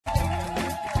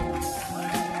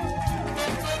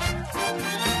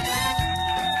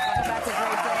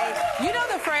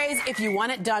if you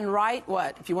want it done right,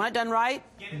 what? If you want it done right,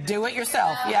 do it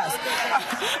yourself. Yes.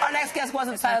 Our next guest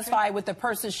wasn't satisfied with the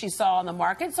purses she saw on the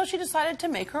market, so she decided to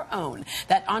make her own.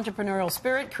 That entrepreneurial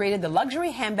spirit created the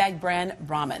luxury handbag brand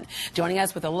Brahmin. Joining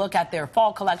us with a look at their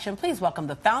fall collection, please welcome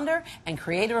the founder and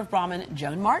creator of Brahmin,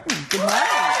 Joan Martin. Good morning.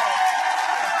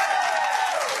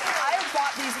 I've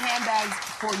bought these handbags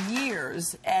for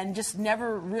years and just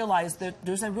never realized that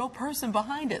there's a real person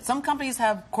behind it. Some companies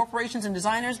have corporations and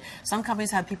designers. Some companies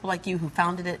have people like you who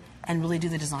founded it and really do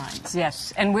the designs.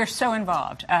 Yes, and we're so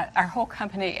involved. Our whole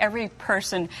company, every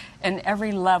person in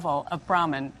every level of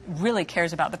Brahmin really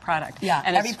cares about the product. Yeah,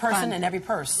 and every person and every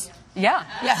purse. Yeah,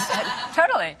 yes,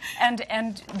 totally.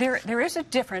 And there is a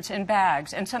difference in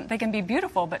bags, and they can be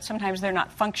beautiful, but sometimes they're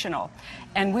not functional.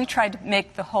 And we tried to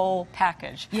make the whole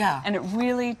package. Yeah. And it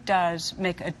really does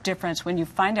make a difference when you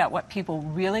find out what people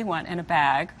really want in a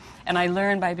bag. And I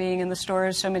learned by being in the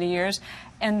stores so many years.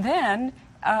 And then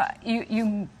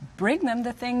you bring them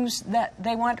the things that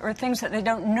they want or things that they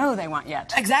don't know they want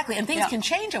yet. Exactly, and things can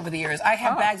change over the years. I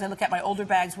have bags, I look at my older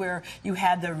bags where you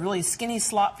had the really skinny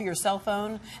slot for your cell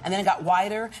phone, and then it got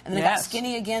wider, and then it got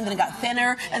skinny again, then it got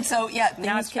thinner, and so, yeah,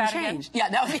 things can change. Yeah,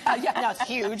 now it's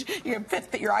huge. You can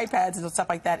fit your iPads and stuff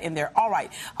like that in there. All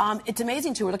right. It's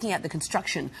amazing, too, we're looking at the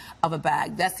construction of a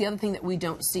bag. That's the other thing that we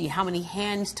don't see, how many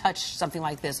hands touch something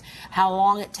like this, how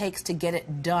long it takes to get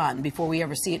it done before we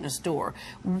ever see it in a store.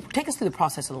 Take us through the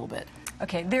process a little bit.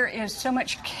 Okay, there is so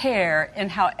much care in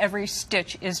how every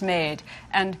stitch is made,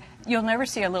 and you'll never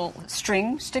see a little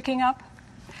string sticking up.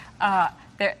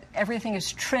 Everything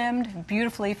is trimmed,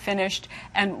 beautifully finished,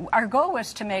 and our goal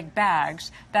was to make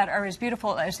bags that are as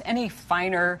beautiful as any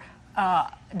finer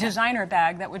designer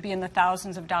bag that would be in the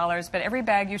thousands of dollars, but every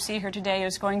bag you see here today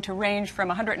is going to range from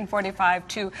 $145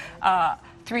 to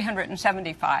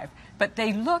 $375, but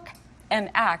they look and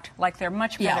act like they're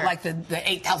much better. Yeah, like the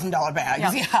 $8,000 bags.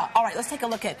 Yeah. Yeah. All right, let's take a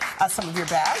look at some of your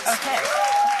bags. Okay.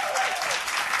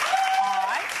 All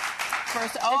right.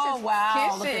 First, oh,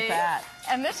 wow, look at that.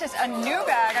 And this is a new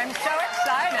bag. I'm so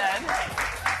excited.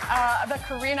 The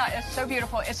Karina is so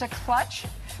beautiful. It's a clutch,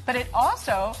 but it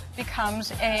also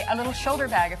becomes a little shoulder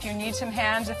bag. If you need some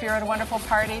hands, if you're at a wonderful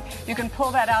party, you can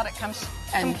pull that out. It comes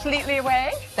completely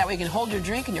away. That way you can hold your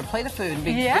drink and your plate of food and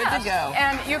be good to go.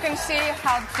 And you can see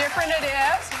how different it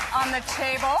is on the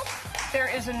table. There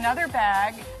is another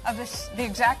bag of the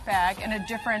exact bag in a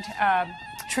different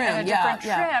trim,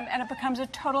 and it becomes a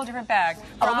total different bag.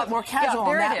 A little bit more casual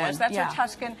on that one. There it is. That's a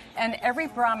Tuscan. And every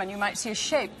Brahmin, you might see a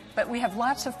shape, but we have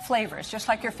lots of flavors, just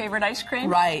like your favorite ice cream.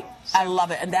 Right. So, I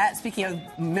love it. And that, speaking of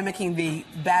mimicking the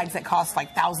bags that cost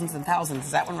like thousands and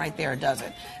thousands, that one right there does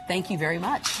it. Thank you very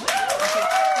much. All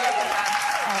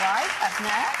right, up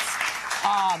next.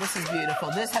 Ah, this is beautiful.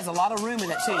 This has a lot of room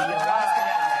in it, too. You get a lot of stuff in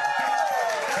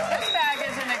there. This bag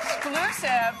is an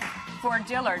exclusive for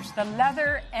Dillard's. The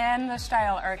leather and the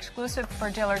style are exclusive for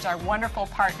Dillard's, our wonderful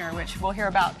partner, which we'll hear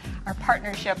about our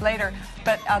partnership later.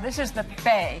 But this is the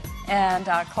Faye, and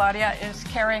Claudia is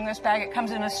carrying this bag. It comes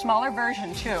in a smaller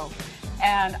version, too.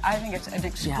 And I think it's an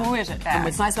exquisite bag. And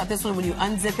what's nice about this one, when you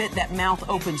unzip it, that mouth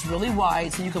opens really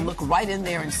wide so you can look right in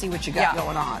there and see what you got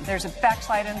going on. There's a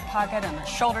backslide in the pocket and a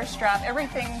shoulder strap.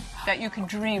 Everything that you could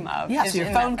dream of is so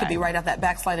your phone could be right out that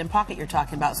backslide in pocket you're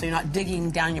talking about, so you're not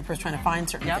digging down your purse trying to find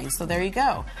certain things. So there you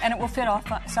go. And it will fit all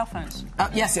cell phones.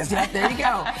 Yes, there you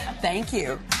go. Thank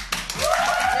you.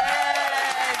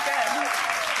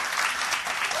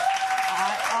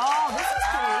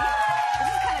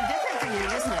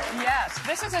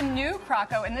 This is a new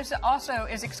Croco, and this also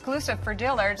is exclusive for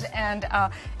Dillard's, and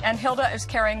Hilda is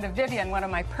carrying the Vivian, one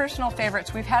of my personal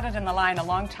favorites. We've had it in the line a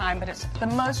long time, but it's the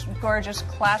most gorgeous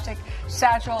classic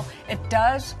satchel. It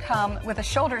does come with a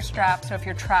shoulder strap, so if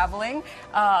you're traveling,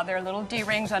 there are little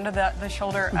D-rings under the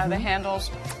shoulder, the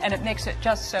handles, and it makes it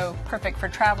just so perfect for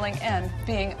traveling and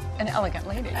being an elegant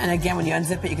lady. And again, when you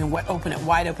unzip it, you can open it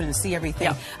wide open and see everything.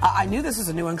 Yeah. I knew this was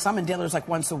a new one because I'm in Dillard's like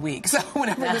once a week, so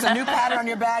whenever there's a new pattern on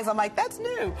your bags, I'm like, that's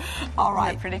new. All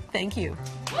right. Pretty. Thank you.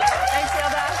 Thanks,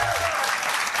 Hilda.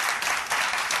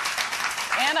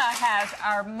 Anna has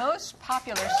our most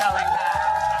popular selling bag.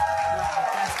 Wow,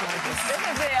 that's gorgeous. This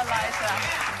is the Eliza.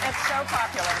 It's so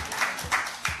popular.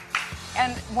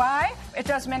 And why? It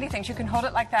does many things. You can hold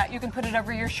it like that. You can put it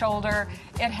over your shoulder.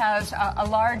 It has a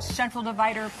large central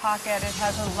divider pocket. It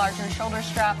has a larger shoulder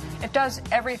strap. It does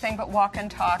everything but walk and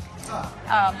talk.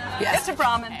 It's a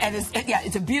Brahmin. And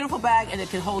it's a beautiful bag, and it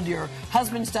can hold your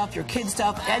husband's stuff, your kids'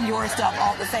 stuff, and your stuff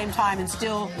all at the same time and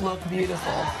still look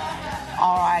beautiful.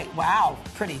 All right. Wow.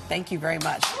 Pretty. Thank you very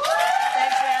much.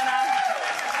 Thanks, Anna.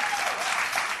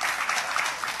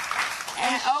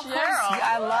 And, of course,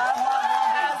 I love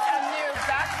a new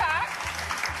backpack.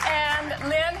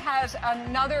 has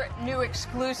another new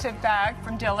exclusive bag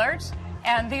from Dillard's.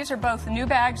 And these are both new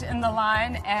bags in the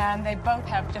line, and they both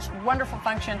have just wonderful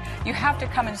function. You have to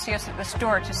come and see us at the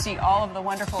store to see all of the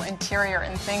wonderful interior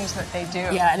and things that they do.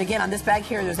 Yeah, and again, on this bag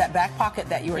here, there's that back pocket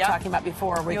that you were talking about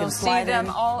before, where you can slide in. You'll see them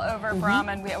all over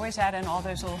Brahmin. We always add in all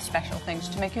those little special things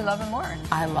to make you love them more.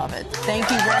 I love it. Thank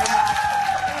you very much.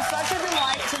 It was such a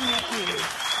delight to meet you.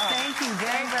 Thank you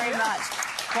very, very much.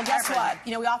 Well, guess what?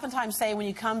 You know, we oftentimes say when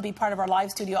you come be part of our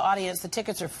live studio audience, the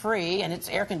tickets are free and it's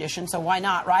air conditioned, so why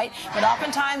not, right? But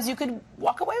oftentimes you could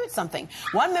walk away with something.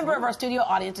 One member of our studio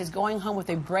audience is going home with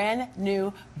a brand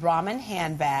new Brahmin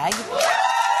handbag. And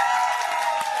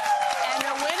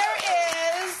the winner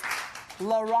is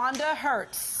LaRhonda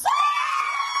Hertz.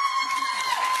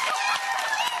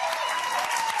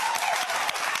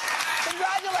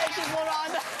 Congratulations,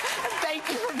 LaRhonda. Thank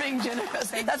you for being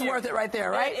generous. That's worth it right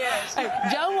there, right? It is. Hey,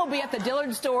 Joan will be at the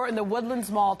Dillard store in the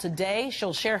Woodlands Mall today.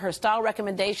 She'll share her style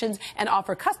recommendations and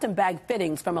offer custom bag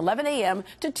fittings from 11 a.m.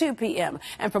 to 2 p.m.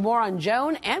 And for more on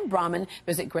Joan and Brahmin,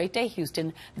 visit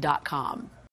GreatDayHouston.com.